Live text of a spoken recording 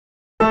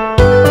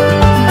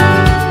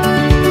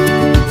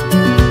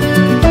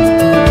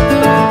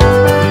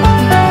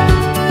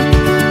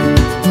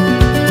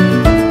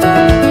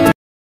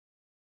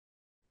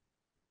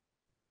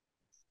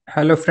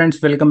Hello friends,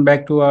 welcome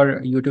back to our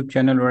YouTube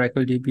channel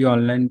Oracle DBA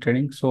Online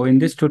Training. So in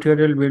this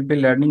tutorial, we'll be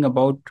learning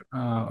about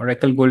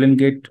Oracle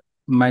Goldengate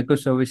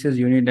Microservices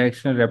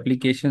Unidirectional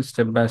replication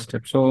step by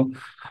step. So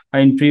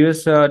in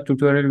previous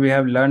tutorial, we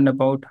have learned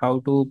about how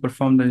to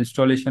perform the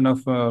installation of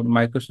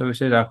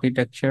microservices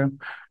architecture.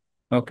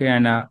 Okay,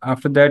 and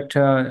after that,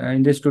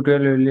 in this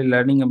tutorial, we'll be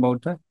learning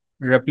about the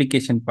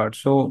replication part.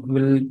 So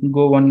we'll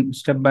go one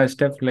step by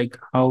step, like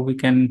how we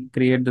can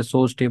create the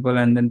source table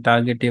and then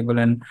target table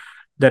and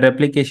the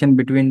replication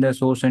between the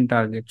source and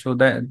target. So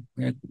that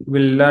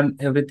we'll learn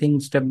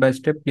everything step by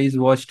step. Please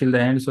watch till the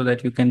end so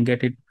that you can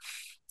get it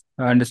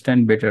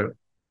understand better.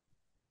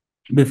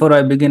 Before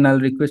I begin, I'll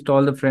request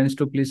all the friends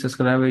to please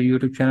subscribe our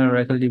YouTube channel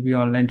Oracle DBA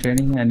Online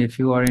Training. And if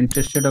you are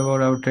interested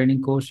about our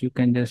training course, you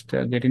can just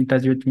get in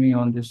touch with me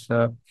on this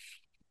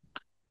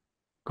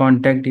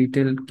contact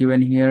detail given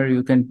here.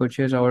 You can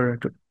purchase our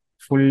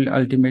full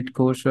ultimate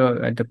course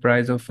at the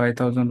price of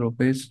 5,000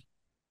 rupees.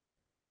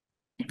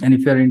 And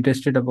if you are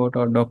interested about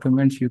our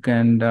documents, you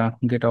can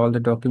get all the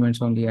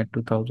documents only at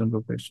 2,000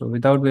 rupees. So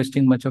without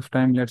wasting much of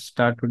time, let's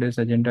start today's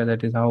agenda.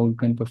 That is how you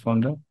can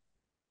perform the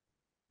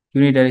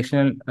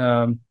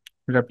unidirectional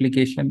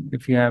replication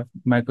if you have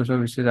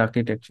microservices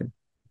architecture.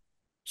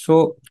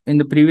 So in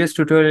the previous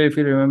tutorial, if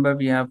you remember,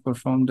 we have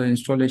performed the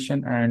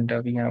installation and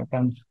we have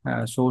done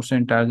source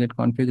and target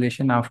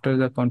configuration. After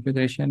the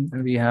configuration,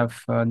 we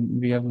have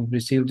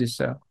received this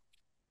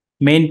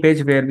main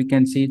page where we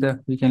can see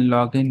we can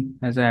log in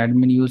as an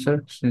admin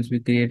user, since we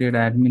created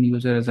admin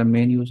user as a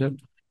main user.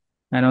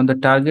 And on the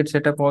target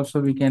setup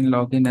also, we can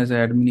log in as an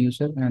admin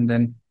user, and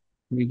then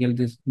we get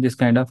this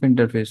kind of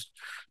interface.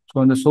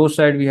 So on the source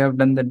side, we have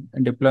done the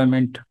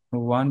deployment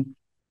one.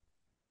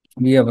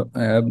 We have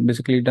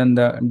basically done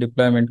the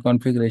deployment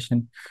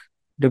configuration,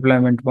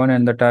 deployment one,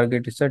 and the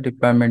target is a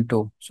deployment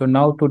two. So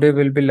now today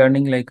we'll be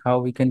learning like how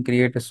we can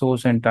create a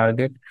source and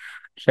target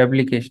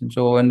replication.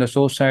 So on the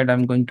source side,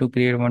 I'm going to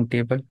create one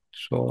table.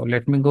 So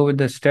let me go with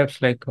the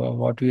steps like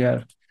what we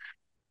are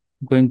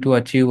going to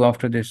achieve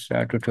after this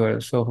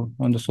tutorial. So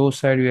on the source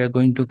side, we are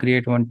going to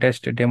create one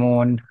test demo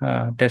one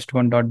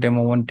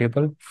test1.demo one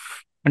table,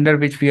 under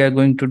which we are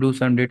going to do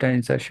some data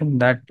insertion.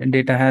 That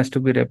data has to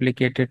be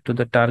replicated to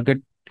the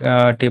target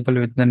table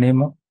with the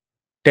name of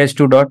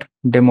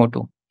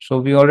test2.demo2. So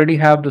we already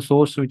have the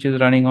source which is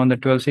running on the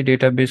 12c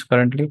database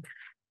currently.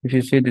 If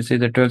you see, this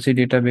is the 12c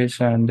database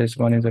and this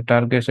one is the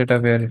target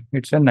setup where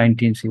it's a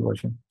 19c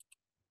version.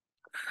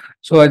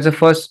 So as the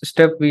first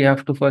step, we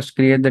have to first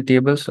create the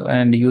tables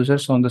and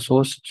users on the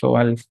source. So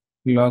I'll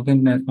log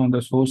in on the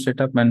source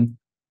setup and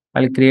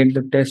I'll create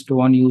the test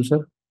one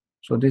user.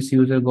 So this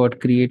user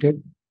got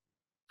created.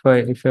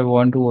 If I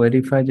want to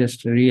verify,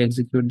 just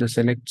re-execute the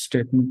select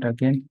statement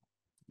again.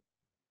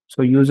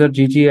 So user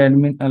GG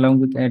admin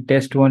along with a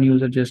test one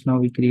user just now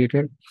we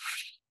created.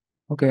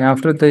 Okay,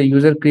 after the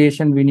user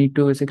creation, we need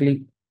to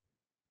basically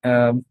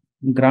uh,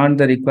 grant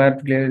the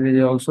required privilege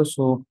also.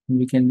 So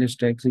we can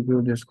just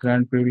execute this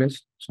grant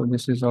privilege. So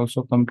this is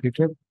also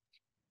completed.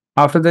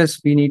 After this,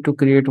 we need to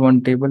create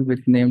one table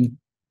with name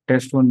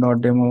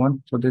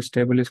test1.demo1. So this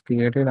table is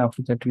created.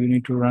 After that, we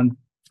need to run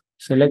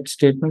select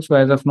statement. So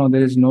as of now,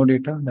 there is no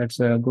data. That's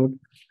good.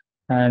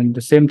 And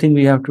the same thing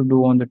we have to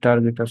do on the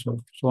target as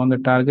well. So on the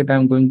target,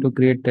 I'm going to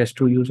create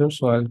test2 user.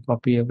 So I'll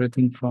copy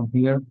everything from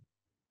here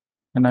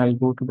and I'll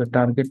go to the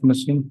target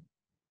machine.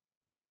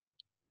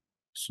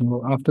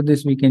 So after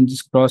this, we can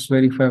just cross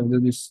verify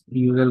whether this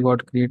user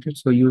got created.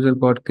 So user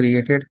got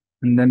created,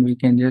 and then we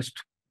can just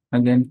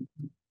again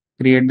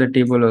create the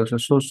table also.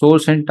 So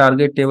source and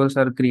target tables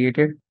are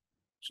created.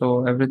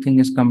 So everything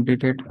is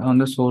completed on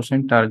the source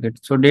and target.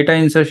 So data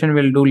insertion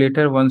we'll do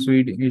later once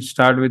we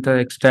start with the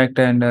extract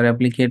and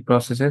replicate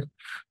processes.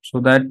 So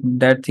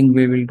that thing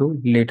we will do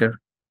later.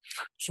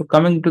 So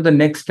coming to the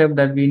next step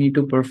that we need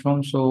to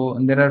perform. So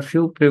there are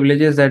few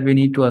privileges that we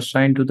need to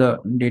assign to the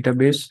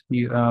database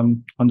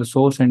on the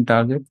source and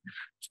target.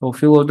 So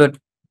few of the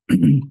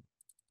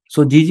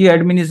so GG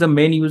admin is the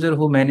main user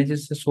who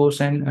manages the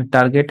source and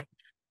target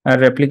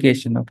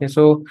replication. Okay,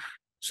 so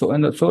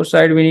on the source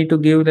side, we need to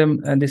give them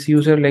this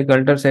user like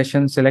alter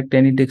session, select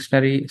any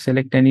dictionary,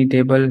 select any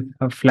table,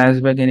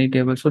 flashback any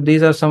table. So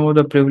these are some of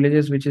the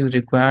privileges which is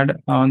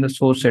required on the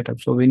source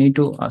setup. So we need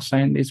to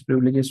assign these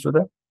privileges to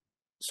the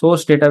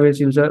source database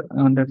user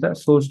under the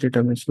source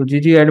database. So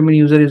GG admin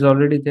user is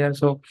already there.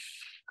 So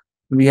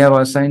we have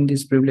assigned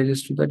these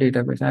privileges to the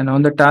database. And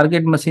on the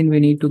target machine, we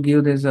need to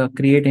give this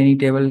create any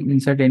table,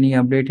 insert any,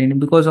 update any,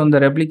 because on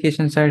the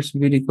replication sides,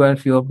 we require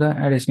few of the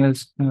additional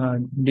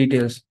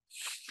details,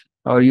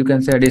 or you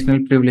can say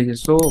additional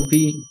privileges. So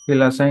we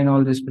will assign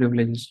all these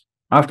privileges.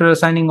 After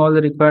assigning all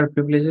the required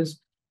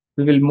privileges,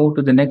 we will move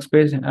to the next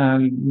page,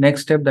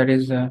 next step, that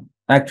is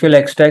actual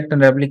extract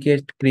and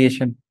replicate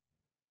creation.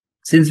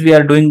 Since we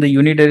are doing the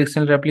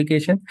unidirectional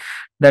replication,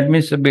 that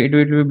means it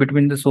will be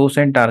between the source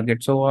and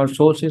target. So our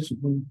source is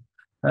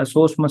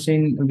source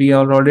machine we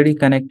are already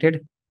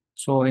connected.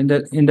 So in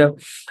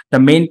the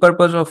main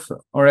purpose of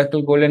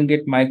Oracle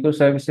Goldengate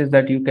Microservices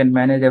that you can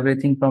manage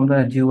everything from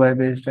the GUI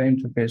based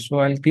interface. So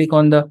I'll click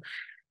on the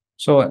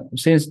So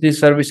since this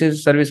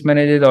service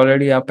manager is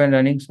already up and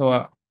running,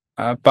 so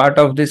part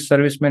of this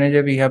service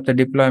manager, we have the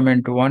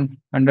deployment one.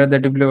 Under the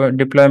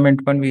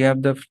deployment one, we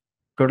have the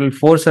total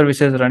 4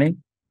 services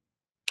running.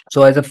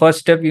 So as a first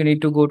step, you need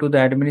to go to the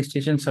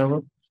administration server,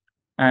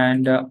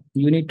 and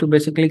you need to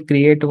basically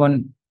create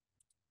one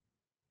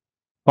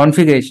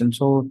configuration.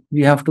 So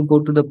we have to go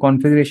to the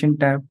configuration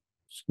tab.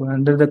 So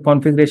under the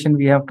configuration,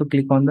 we have to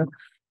click on the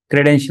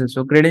credential.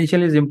 So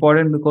credential is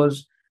important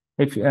because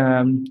if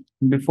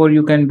before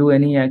you can do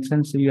any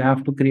actions, you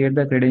have to create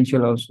the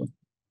credential also.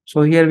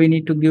 So here we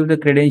need to give the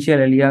credential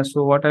alias.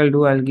 So what I'll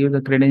do, I'll give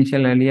the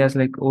credential alias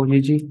like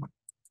OGG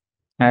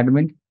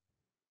admin.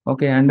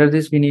 Okay, under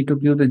this we need to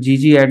give the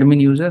GG admin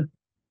user.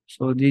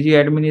 So GG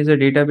admin is a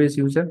database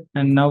user,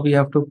 and now we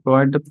have to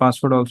provide the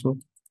password also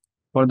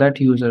for that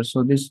user.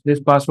 So this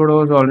password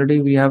was already,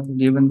 we have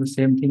given the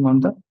same thing on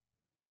the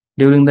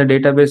during the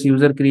database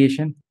user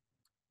creation.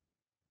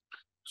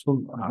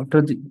 So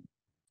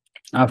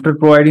after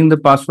providing the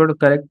password,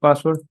 correct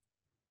password,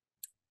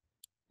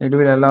 it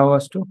will allow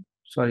us to,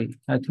 sorry,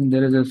 I think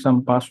there is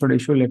some password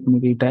issue. Let me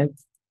retype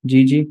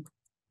GG.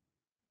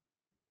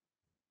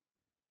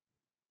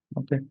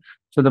 Okay,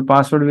 so the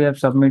password we have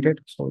submitted,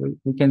 so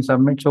we can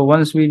submit. So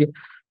once we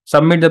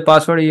submit the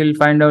password, you will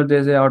find out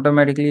there's a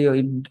automatically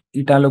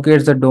it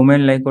allocates the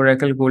domain like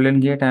Oracle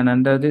Goldengate, and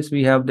under this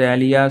we have the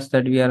alias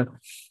that we are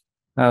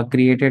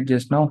created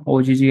just now,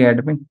 OGG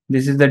admin.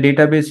 This is the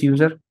database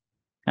user,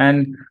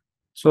 and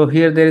so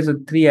here there is a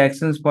 3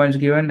 actions points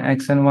given.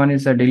 Action 1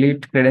 is a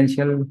delete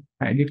credential,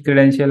 edit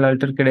credential,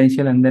 alter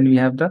credential, and then we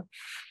have the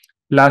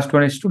last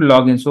one is to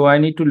log in. So I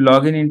need to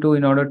log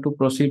in order to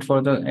proceed for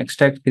the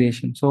extract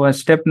creation. So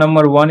step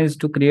number 1 is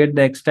to create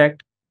the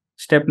extract.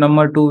 Step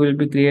number 2 will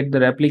be create the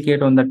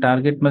replicate on the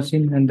target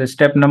machine, and the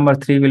step number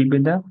 3 will be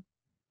the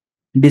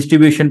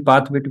distribution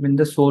path between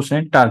the source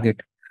and target.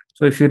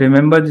 So if you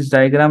remember this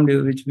diagram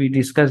which we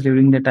discussed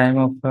during the time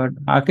of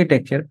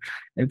architecture,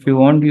 if you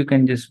want, you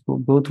can just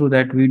go through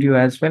that video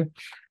as well.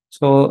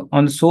 So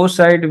on the source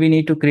side, we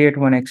need to create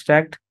one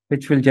extract,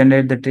 which will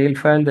generate the trail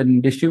file. The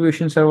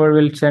distribution server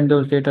will send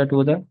those data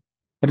to the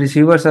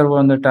receiver server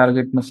on the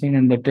target machine,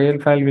 and the trail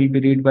file will be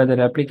read by the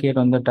replicate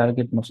on the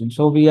target machine.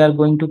 So we are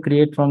going to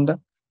create from the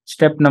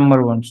step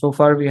number 1. So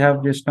far, we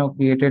have just now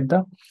created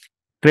the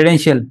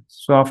credential.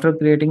 So after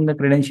creating the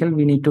credential,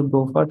 we need to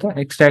go for the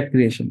extract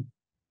creation.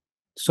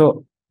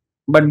 So,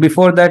 but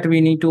before that,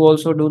 we need to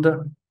also do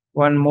the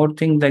one more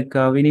thing, like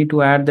we need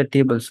to add the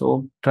table.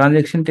 So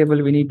transaction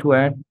table we need to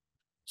add.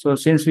 So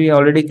since we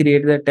already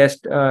created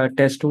the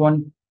test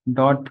one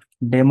dot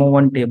demo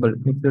one table,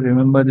 if you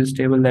remember this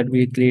table that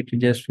we created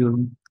just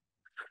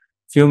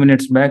few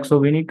minutes back, so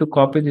we need to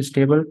copy this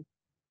table,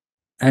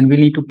 and we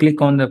need to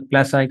click on the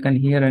plus icon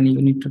here, and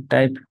you need to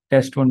type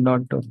test one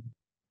dot.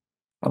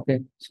 Okay,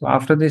 so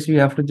after this, we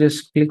have to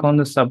just click on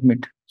the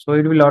submit. So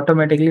it will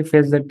automatically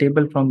fetch the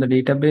table from the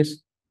database,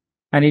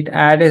 and it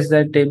adds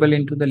that table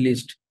into the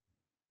list.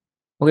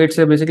 Okay, it's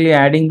basically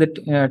adding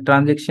the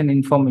transaction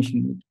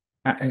information.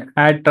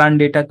 Add tran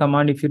data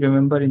command, if you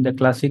remember in the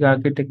classic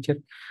architecture,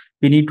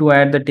 we need to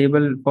add the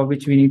table for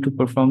which we need to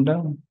perform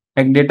the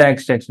data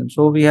extraction.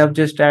 So we have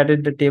just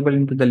added the table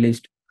into the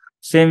list.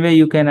 Same way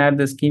you can add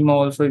the schema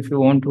also if you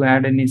want to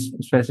add any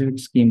specific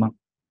schema.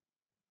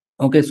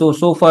 Okay,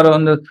 so far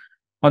on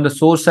the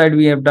source side,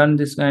 we have done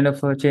this kind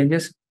of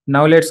changes.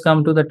 Now let's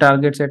come to the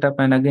target setup,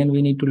 and again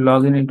we need to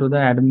log in into the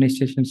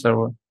administration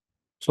server.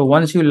 So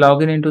once you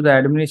log in into the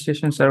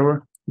administration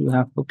server, you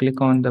have to click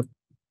on the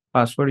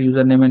password,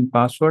 username and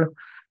password.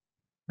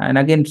 And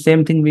again,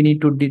 same thing we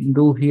need to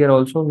do here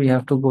also. We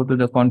have to go to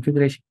the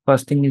configuration.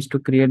 First thing is to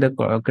create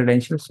the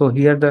credentials. So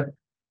here the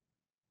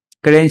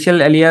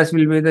credential alias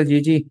will be the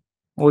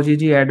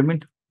OGG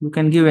admin. You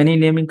can give any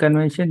naming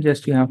convention,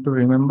 just you have to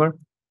remember.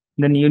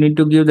 Then you need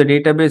to give the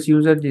database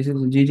user. This is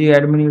GG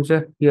admin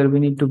user. Here we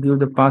need to give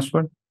the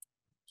password.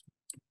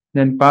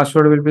 Then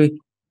password will be,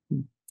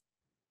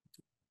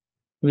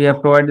 we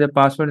have provided the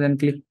password, then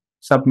click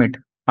submit.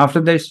 After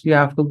this, you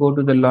have to go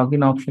to the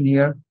login option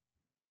here.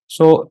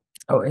 So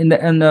on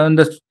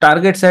the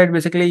target side,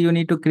 basically you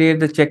need to create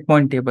the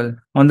checkpoint table.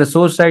 On the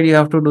source side, you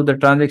have to do the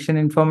transaction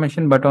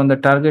information, but on the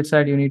target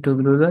side, you need to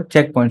do the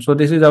checkpoint. So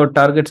this is our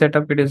target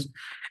setup. It is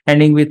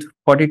ending with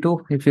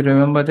 42, if you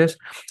remember this.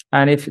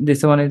 And if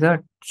this one is a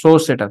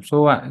source setup.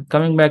 So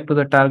coming back to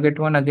the target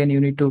one, again, you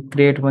need to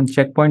create one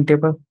checkpoint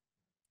table.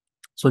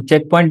 So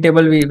checkpoint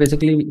table, we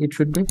basically, it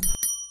should be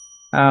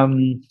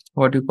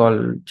what you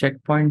call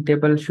checkpoint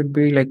table should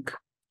be like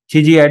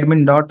GG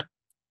admin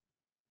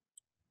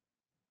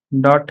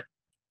dot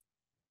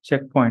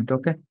checkpoint.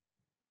 Okay,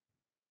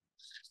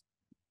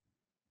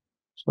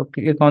 so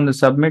click on the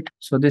submit.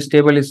 So this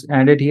table is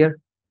added here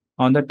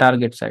on the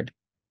target side.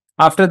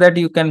 After that,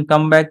 you can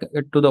come back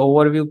to the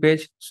overview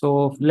page.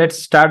 So let's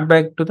start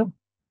back to the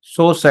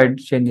source side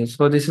changes.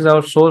 So this is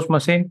our source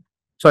machine.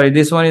 Sorry,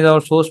 this one is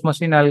our source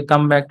machine. I'll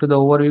come back to the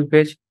overview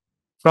page.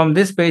 From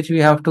this page, we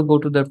have to go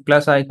to the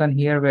plus icon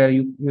here, where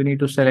you need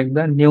to select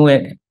the new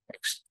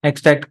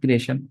extract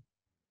creation.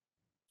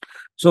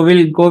 So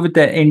we'll go with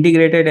the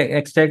integrated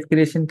extract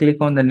creation. Click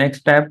on the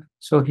next tab.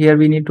 So here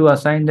we need to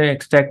assign the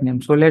extract name.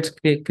 So let's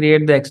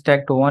create the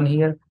extract one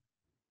here.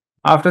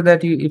 After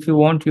that, if you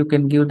want, you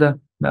can give the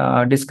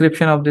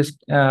description of this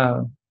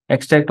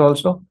extract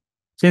also.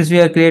 Since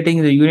we are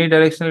creating the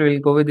unidirectional,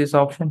 we'll go with this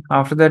option.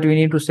 After that, we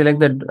need to select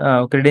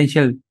the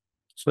credential.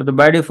 So the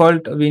by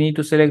default, we need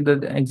to select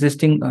the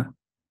existing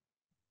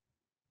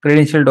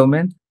credential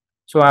domain.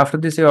 So after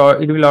this, it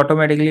will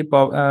automatically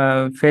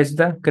fetch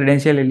the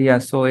credential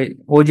alias. So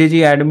OGG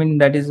admin,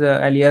 that is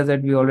the alias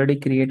that we already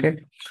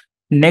created.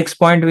 Next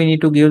point, we need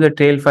to give the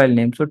trail file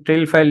name. So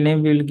trail file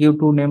name, we will give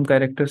two name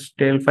characters.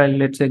 Trail file,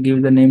 let's say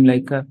give the name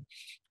like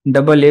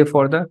double A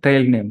for the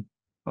trail name.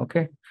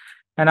 Okay.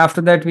 And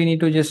after that, we need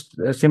to just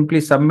simply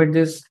submit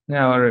this,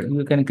 or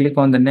you can click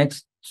on the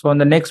next. So on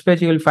the next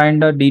page, you will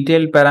find a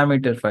detailed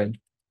parameter file.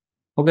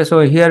 Okay, so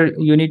here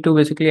you need to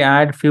basically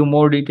add few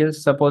more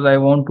details. Suppose I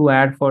want to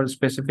add for a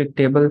specific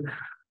table.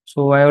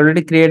 So I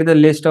already created the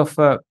list of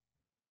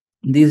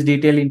these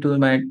detail into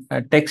my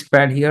text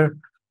pad here.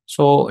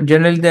 So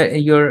generally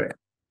your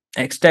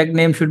extract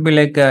name should be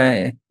like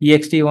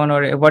ext1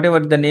 or whatever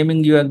the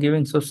naming you are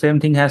giving. So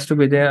same thing has to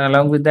be there.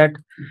 Along with that,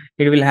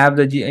 it will have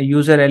the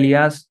user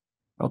alias,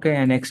 okay,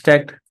 and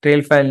extract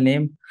trail file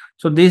name.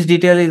 So this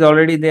detail is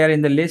already there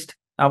in the list.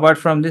 Apart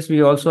from this,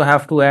 we also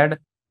have to add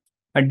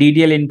a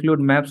DDL include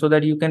map so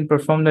that you can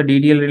perform the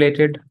DDL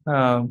related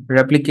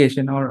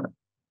replication or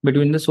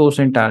between the source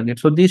and target.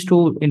 So these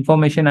two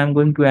information I'm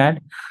going to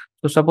add.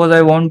 So suppose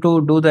I want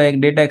to do the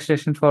data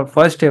extraction for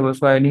first table,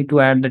 so I need to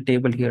add the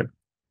table here.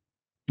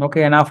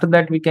 Okay, and after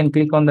that we can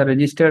click on the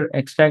register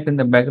extract in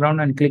the background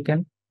and click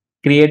and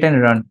create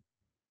and run.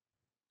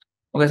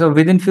 Okay, so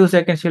within few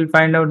seconds you'll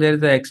find out there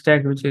is the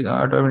extract which is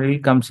automatically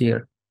comes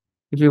here.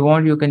 If you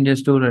want, you can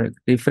just do the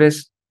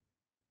refresh.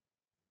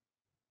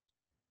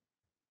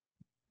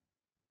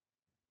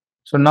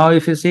 So now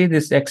if you see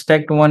this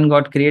extract one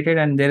got created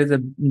and there is a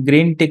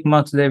green tick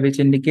marks there which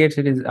indicates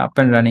it is up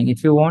and running.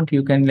 If you want,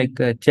 you can like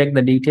check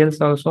the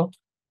details also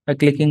by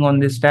clicking on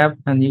this tab,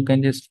 and you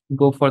can just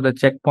go for the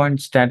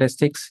checkpoint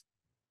statistics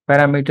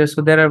parameters.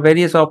 So there are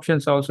various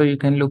options also. You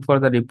can look for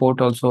the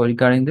report also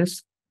regarding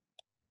this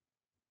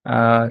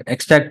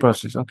extract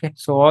process. Okay,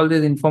 so all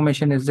this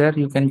information is there.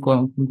 You can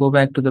go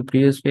back to the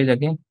previous page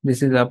again.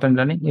 This is up and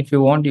running. If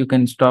you want, you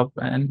can stop,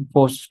 and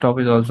post stop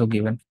is also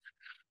given.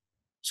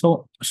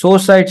 So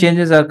source side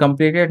changes are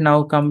completed.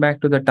 Now come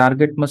back to the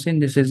target machine.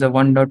 This is a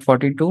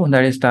 1.42,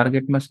 that is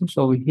target machine.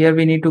 So here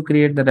we need to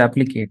create the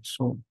replicate.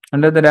 So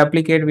under the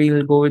replicate, we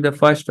will go with the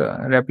first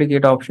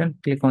replicate option.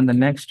 Click on the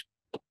next.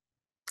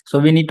 So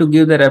we need to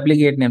give the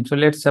replicate name. So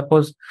let's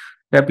suppose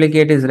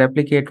replicate is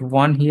replicate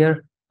one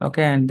here.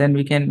 Okay, and then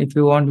we can, if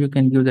you want, you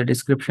can give the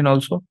description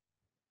also.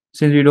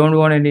 Since we don't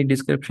want any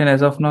description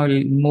as of now,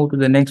 we'll move to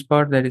the next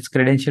part, that is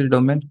credential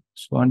domain.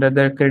 So under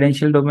the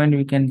credential domain,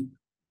 we can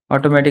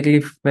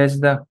automatically fetch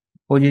the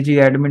OGG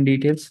admin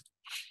details.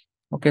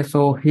 Okay,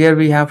 so here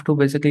we have to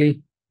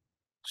basically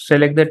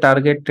select the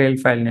target trail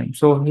file name.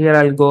 So here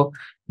I'll go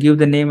give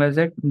the name as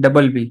a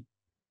double B.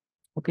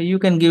 Okay, you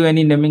can give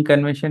any naming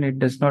convention, it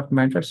does not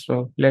matter.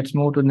 So let's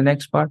move to the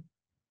next part.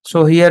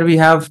 So here we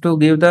have to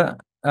give the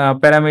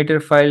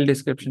parameter file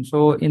description.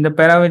 So in the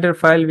parameter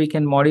file, we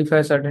can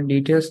modify certain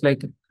details,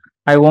 like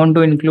I want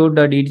to include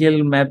the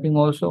detail mapping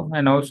also,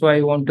 and also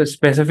I want to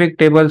specific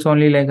tables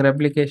only like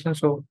replication.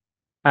 So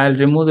I'll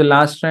remove the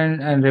last line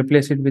and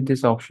replace it with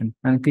this option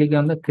and click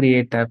on the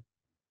create tab.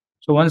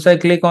 So once I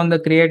click on the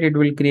create, it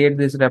will create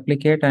this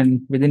replicate,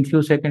 and within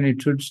few seconds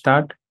it should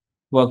start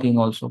working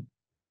also.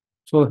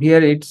 So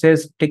here it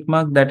says tick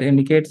mark, that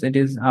indicates it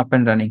is up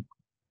and running.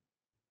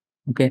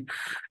 Okay,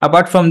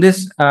 apart from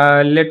this,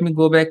 let me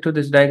go back to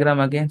this diagram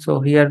again.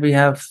 So here we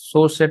have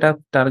source setup,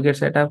 target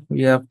setup,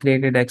 we have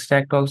created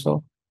extract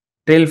also,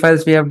 trail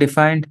files we have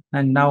defined,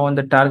 and now on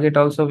the target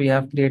also we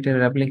have created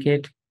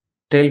replicate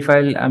trail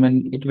file. I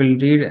mean, it will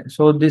read.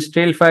 So this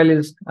trail file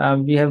is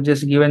we have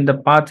just given the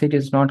path, it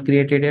is not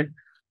created yet.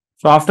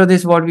 So after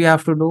this, what we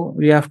have to do,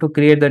 we have to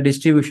create the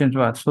distribution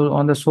path. So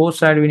on the source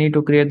side, we need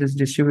to create this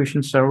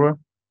distribution server.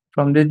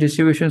 From this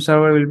distribution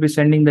server, we'll be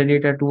sending the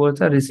data towards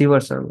the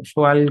receiver server.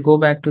 So I'll go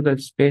back to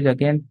this page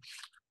again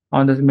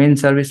on the main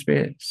service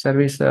page,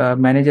 service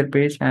manager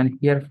page, and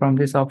here from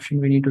this option,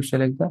 we need to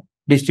select the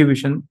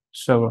distribution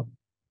server.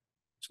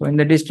 So in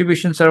the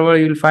distribution server,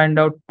 you'll find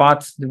out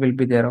paths will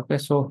be there. Okay,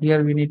 so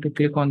here we need to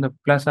click on the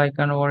plus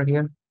icon over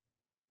here.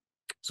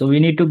 So we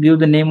need to give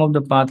the name of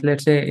the path.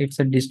 Let's say it's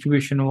a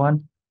distribution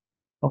one.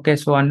 Okay,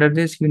 so under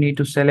this, you need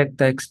to select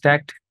the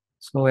extract.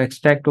 So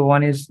extract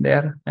one is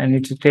there, and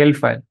it's a tail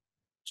file.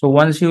 So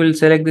once you will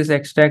select this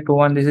extract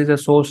one, this is a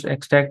source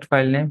extract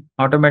file name.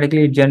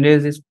 Automatically it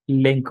generates this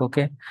link.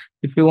 Okay,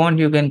 if you want,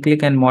 you can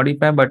click and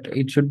modify, but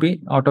it should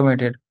be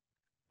automated.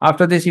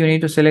 After this, you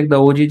need to select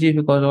the OGG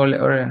because all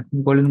or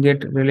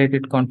Goldengate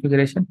related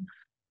configuration.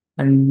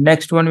 And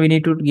next one, we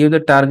need to give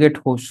the target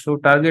host. So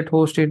target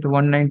host is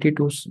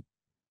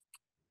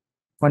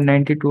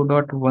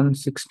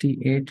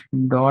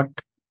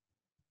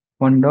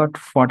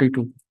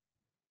 192.168.1.42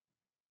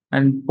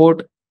 and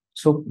port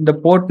So the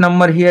port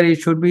number here, it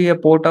should be a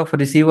port of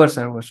receiver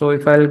server. So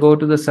if I'll go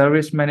to the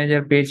service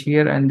manager page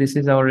here, and this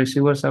is our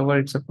receiver server,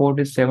 its port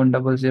is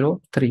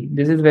 7003.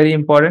 This is very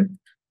important.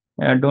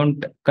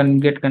 Don't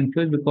get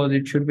confused, because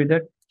it should be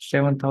that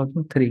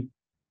 7003.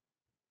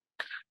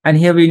 And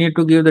here we need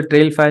to give the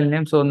trail file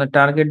name. So on the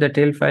target, the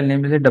trail file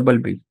name is a double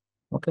B.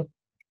 Okay.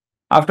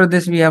 After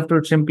this, we have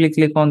to simply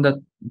click on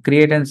the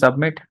create and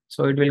submit.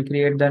 So it will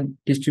create the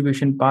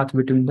distribution path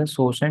between the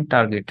source and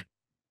target.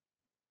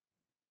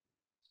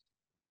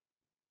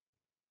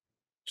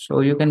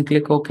 So you can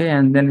click OK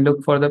and then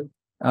look for the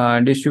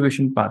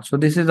distribution path. So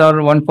this is our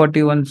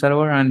 141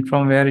 server, and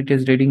from where it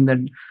is reading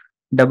the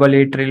double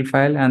A trail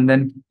file, and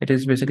then it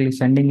is basically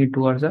sending it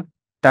towards the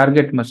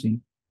target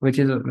machine, which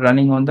is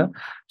running on the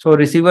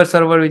receiver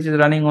server, which is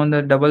running on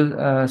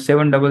the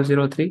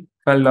 7003. If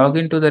I log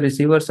into the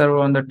receiver server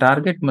on the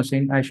target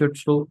machine, I should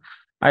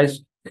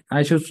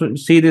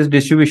see this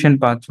distribution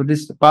path. So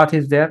this path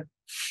is there.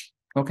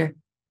 Okay.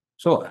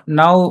 So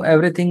now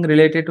everything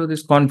related to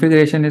this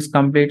configuration is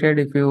completed.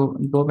 If you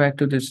go back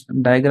to this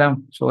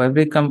diagram, so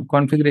every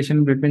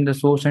configuration between the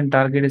source and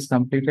target is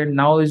completed.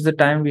 Now is the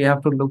time we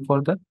have to look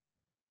for the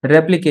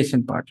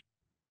replication part.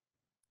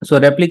 So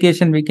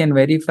replication we can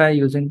verify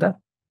using the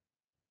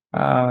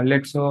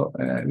let's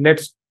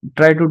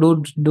try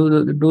to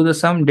do the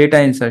some data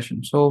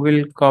insertion. So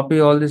we'll copy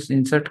all this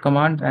insert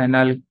command, and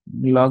I'll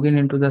log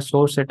into the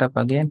source setup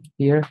again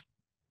here.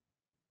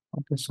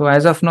 Okay, so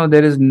as of now,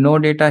 there is no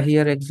data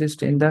here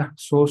exist in the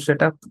source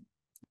setup.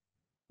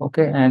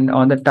 Okay, and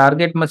on the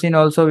target machine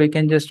also, we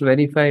can just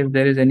verify if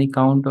there is any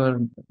count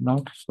or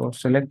not. So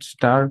select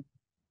star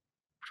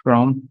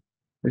from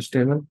this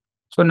table.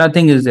 So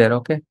nothing is there.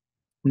 Okay,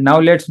 now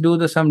let's do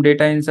the some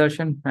data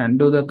insertion and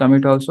do the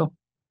commit also.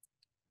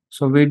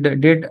 So we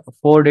did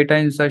 4 data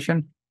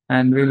insertion,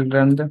 and we'll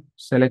run the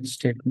select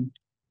statement.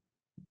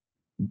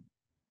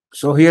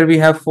 So here we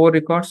have 4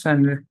 records,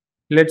 and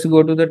let's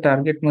go to the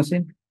target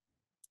machine.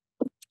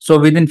 So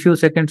within few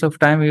seconds of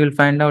time, we will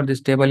find out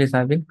this table is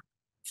having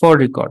 4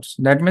 records.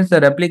 That means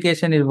the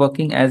replication is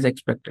working as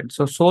expected.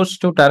 So source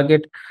to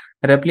target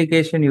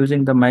replication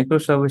using the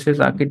microservices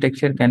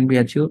architecture can be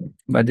achieved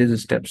by these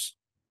steps.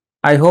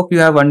 I hope you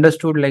have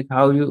understood like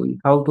how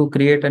to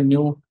create a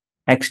new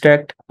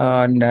extract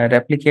and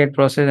replicate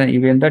process, and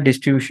even the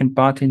distribution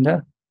path in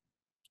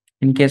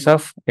case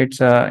of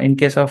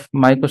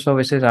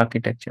microservices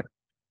architecture.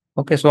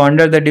 Okay, so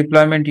under the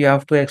deployment, you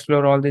have to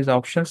explore all these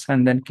options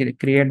and then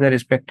create the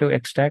respective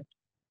extract.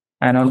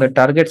 And on the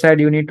target side,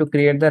 you need to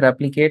create the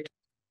replicate.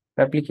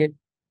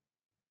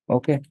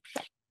 Okay.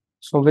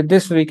 So with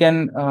this, we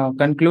can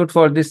conclude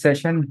for this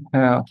session,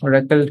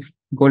 Oracle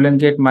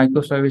Goldengate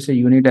Microservices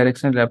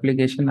Unidirectional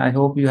replication. I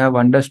hope you have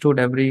understood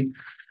every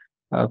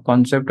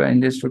concept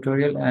in this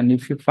tutorial. And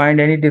if you find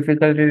any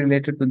difficulty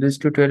related to this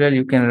tutorial,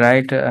 you can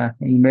write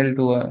email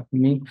to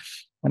me.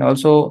 And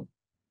also,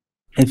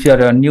 if you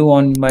are new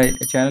on my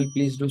channel,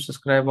 please do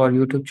subscribe our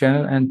YouTube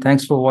channel. And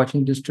thanks for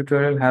watching this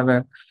tutorial. Have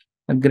a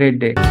great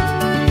day.